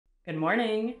Good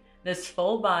morning. This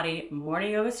full body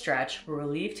morning yoga stretch will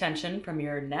relieve tension from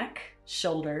your neck,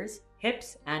 shoulders,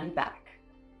 hips, and back.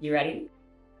 You ready?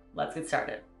 Let's get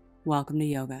started. Welcome to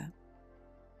yoga.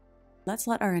 Let's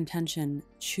let our intention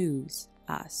choose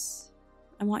us.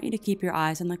 I want you to keep your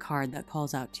eyes on the card that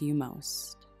calls out to you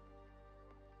most.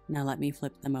 Now let me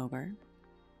flip them over.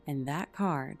 And that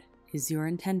card is your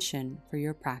intention for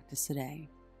your practice today.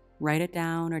 Write it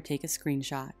down or take a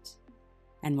screenshot.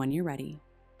 And when you're ready,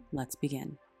 let's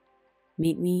begin.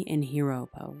 Meet me in hero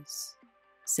pose.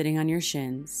 Sitting on your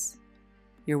shins.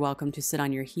 You're welcome to sit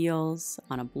on your heels,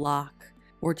 on a block,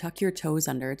 or tuck your toes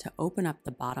under to open up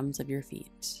the bottoms of your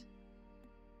feet.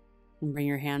 And bring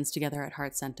your hands together at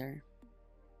heart center.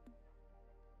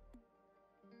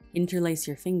 Interlace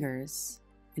your fingers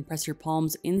and press your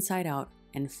palms inside out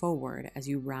and forward as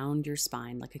you round your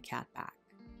spine like a cat back.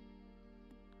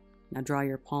 Now draw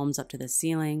your palms up to the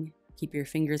ceiling. Keep your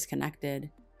fingers connected.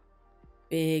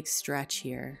 Big stretch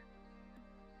here.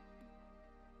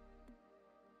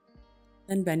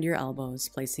 Then bend your elbows,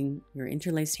 placing your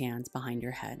interlaced hands behind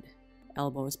your head,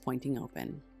 elbows pointing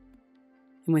open.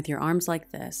 And with your arms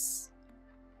like this,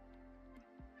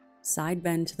 side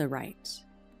bend to the right,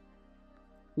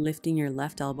 lifting your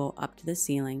left elbow up to the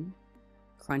ceiling,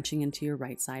 crunching into your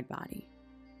right side body.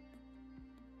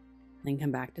 Then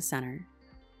come back to center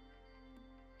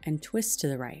and twist to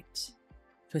the right,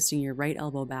 twisting your right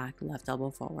elbow back, left elbow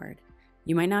forward.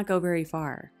 You might not go very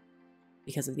far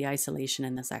because of the isolation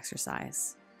in this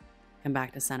exercise. Come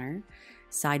back to center,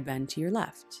 side bend to your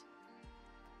left,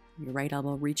 your right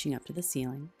elbow reaching up to the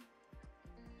ceiling.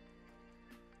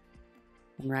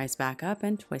 Then rise back up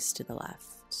and twist to the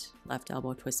left, left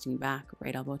elbow twisting back,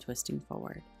 right elbow twisting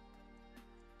forward.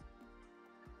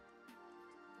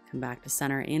 Come back to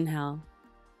center, inhale.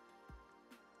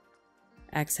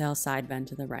 Exhale, side bend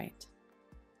to the right.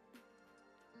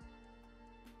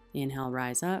 Inhale,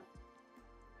 rise up.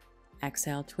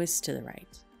 Exhale, twist to the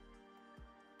right.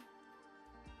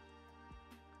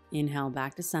 Inhale,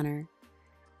 back to center.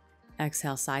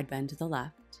 Exhale, side bend to the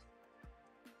left.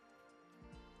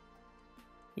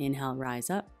 Inhale, rise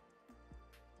up.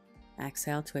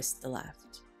 Exhale, twist to the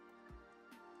left.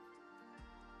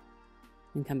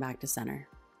 And come back to center.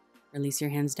 Release your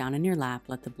hands down in your lap.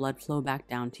 Let the blood flow back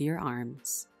down to your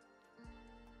arms.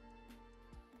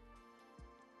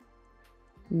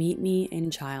 Meet me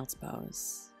in child's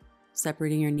pose,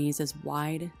 separating your knees as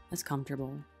wide as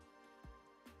comfortable.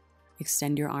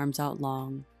 Extend your arms out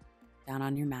long, down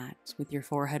on your mat, with your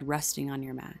forehead resting on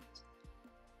your mat.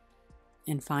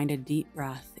 And find a deep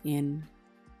breath in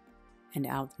and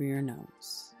out through your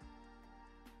nose.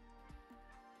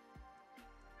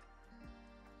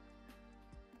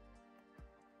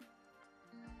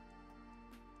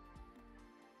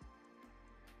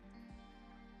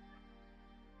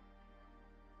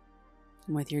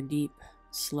 With your deep,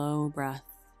 slow breath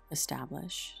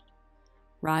established,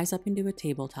 rise up into a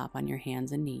tabletop on your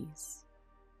hands and knees.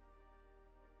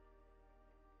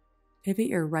 Pivot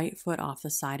your right foot off the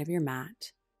side of your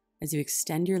mat as you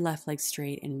extend your left leg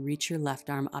straight and reach your left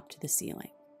arm up to the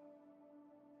ceiling.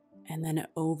 And then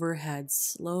overhead,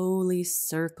 slowly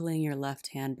circling your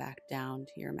left hand back down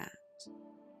to your mat.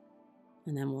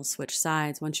 And then we'll switch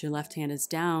sides. Once your left hand is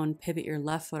down, pivot your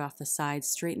left foot off the side,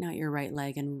 straighten out your right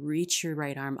leg, and reach your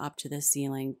right arm up to the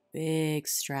ceiling. Big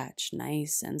stretch,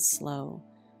 nice and slow.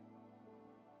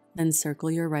 Then circle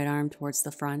your right arm towards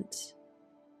the front.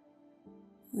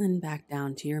 Then back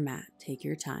down to your mat. Take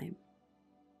your time.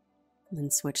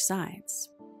 Then switch sides.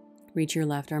 Reach your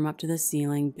left arm up to the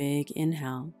ceiling. Big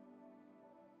inhale.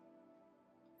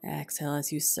 Exhale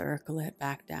as you circle it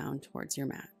back down towards your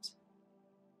mat.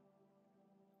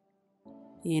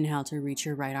 Inhale to reach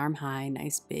your right arm high,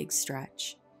 nice big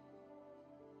stretch.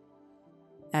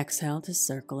 Exhale to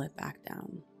circle it back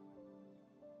down.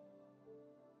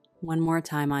 One more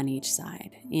time on each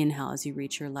side. Inhale as you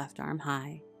reach your left arm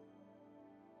high.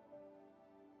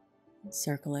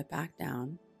 Circle it back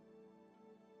down.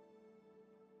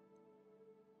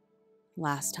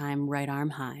 Last time, right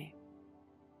arm high.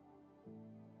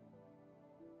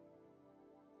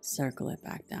 Circle it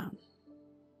back down.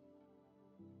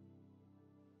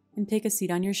 And take a seat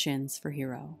on your shins for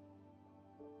hero.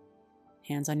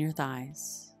 Hands on your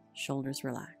thighs, shoulders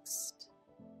relaxed.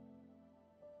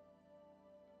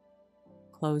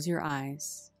 Close your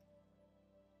eyes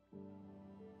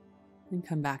and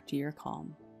come back to your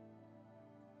calm.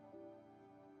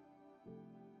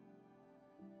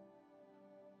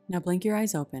 Now blink your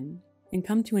eyes open and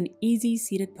come to an easy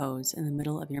seated pose in the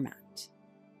middle of your mat.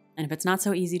 And if it's not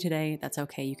so easy today, that's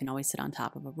okay. You can always sit on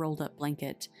top of a rolled up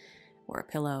blanket or a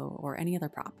pillow or any other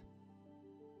prop.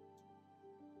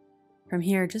 From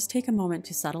here, just take a moment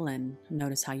to settle in and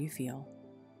notice how you feel.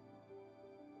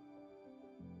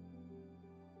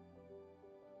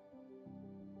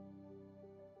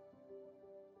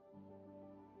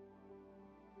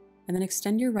 And then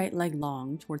extend your right leg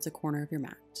long towards the corner of your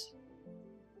mat.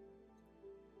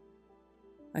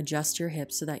 Adjust your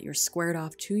hips so that you're squared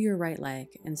off to your right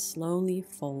leg and slowly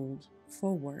fold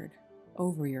forward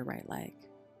over your right leg.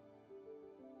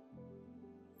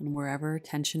 And wherever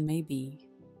tension may be,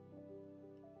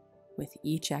 with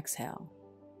each exhale,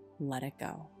 let it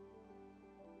go.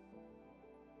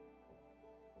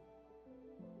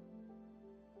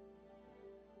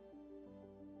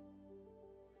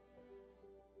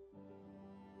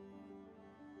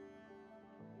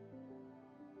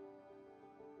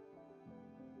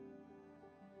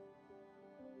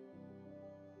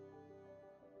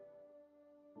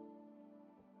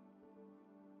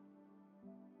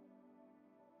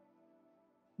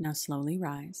 Now slowly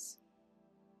rise.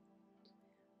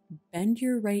 Bend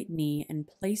your right knee and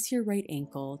place your right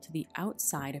ankle to the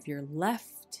outside of your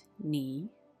left knee.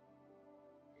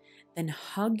 Then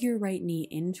hug your right knee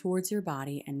in towards your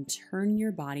body and turn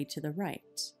your body to the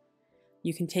right.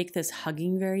 You can take this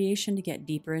hugging variation to get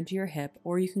deeper into your hip,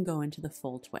 or you can go into the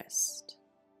full twist.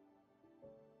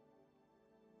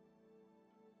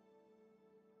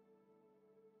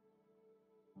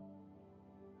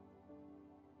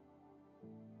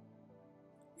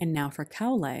 And now for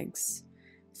cow legs.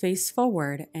 Face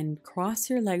forward and cross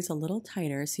your legs a little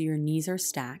tighter so your knees are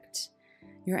stacked,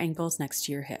 your ankles next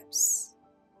to your hips.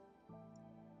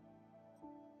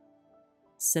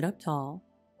 Sit up tall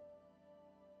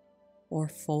or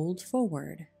fold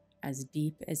forward as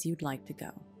deep as you'd like to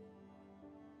go.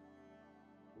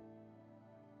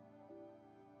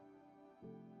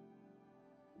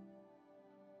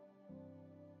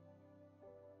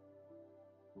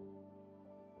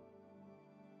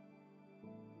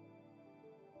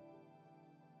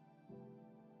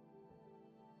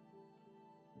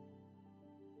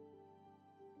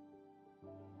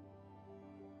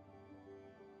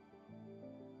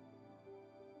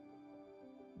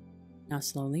 Now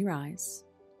slowly rise,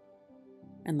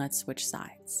 and let's switch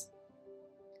sides.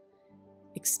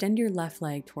 Extend your left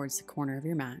leg towards the corner of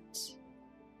your mat.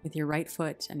 With your right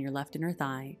foot and your left inner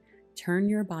thigh, turn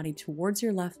your body towards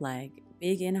your left leg.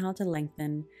 Big inhale to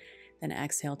lengthen, then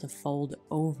exhale to fold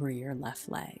over your left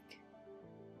leg.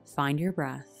 Find your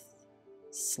breath,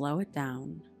 slow it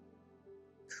down,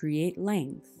 create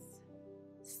length,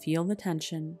 feel the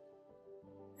tension,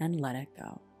 and let it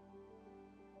go.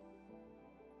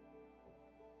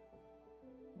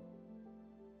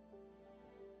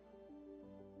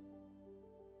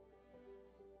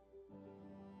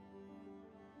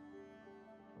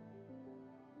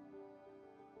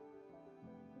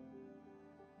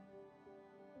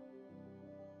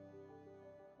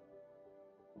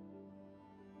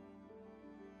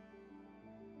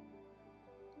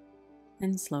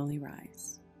 And slowly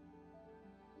rise.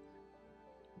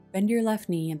 Bend your left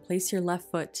knee and place your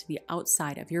left foot to the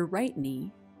outside of your right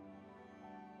knee.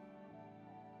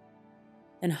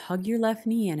 Then hug your left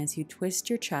knee in as you twist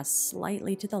your chest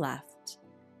slightly to the left,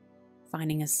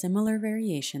 finding a similar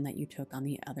variation that you took on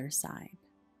the other side.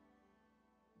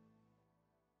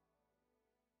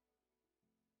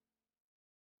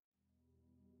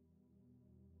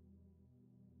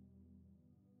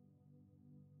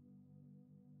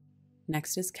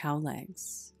 Next is cow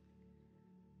legs.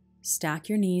 Stack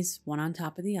your knees one on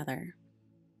top of the other.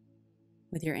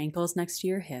 With your ankles next to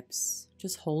your hips,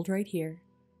 just hold right here.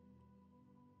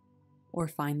 Or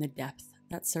find the depth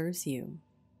that serves you.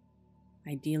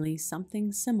 Ideally,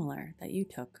 something similar that you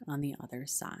took on the other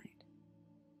side.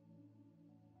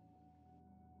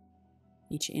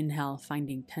 Each inhale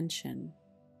finding tension.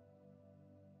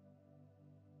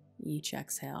 Each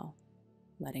exhale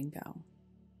letting go.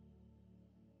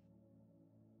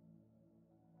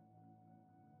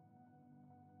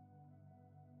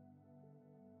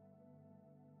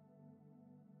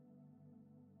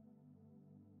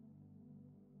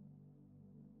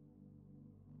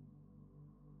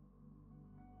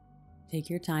 Take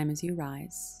your time as you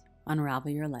rise,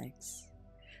 unravel your legs.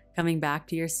 Coming back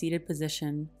to your seated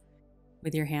position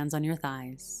with your hands on your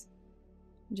thighs.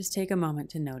 Just take a moment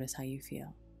to notice how you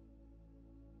feel,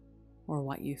 or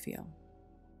what you feel.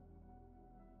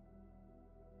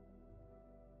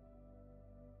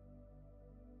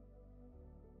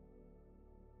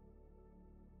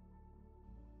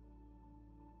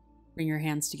 Bring your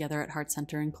hands together at heart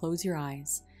center and close your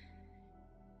eyes.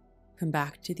 Come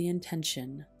back to the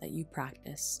intention that you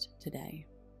practiced today.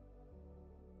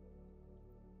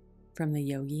 From the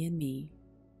yogi in me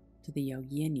to the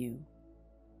yogi in you,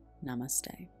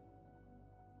 namaste.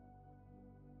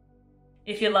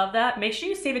 If you love that, make sure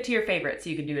you save it to your favorites so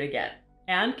you can do it again.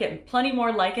 And get plenty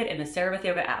more like it in the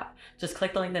SarahBethYoga app. Just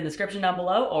click the link in the description down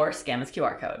below or scan this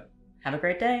QR code. Have a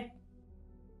great day.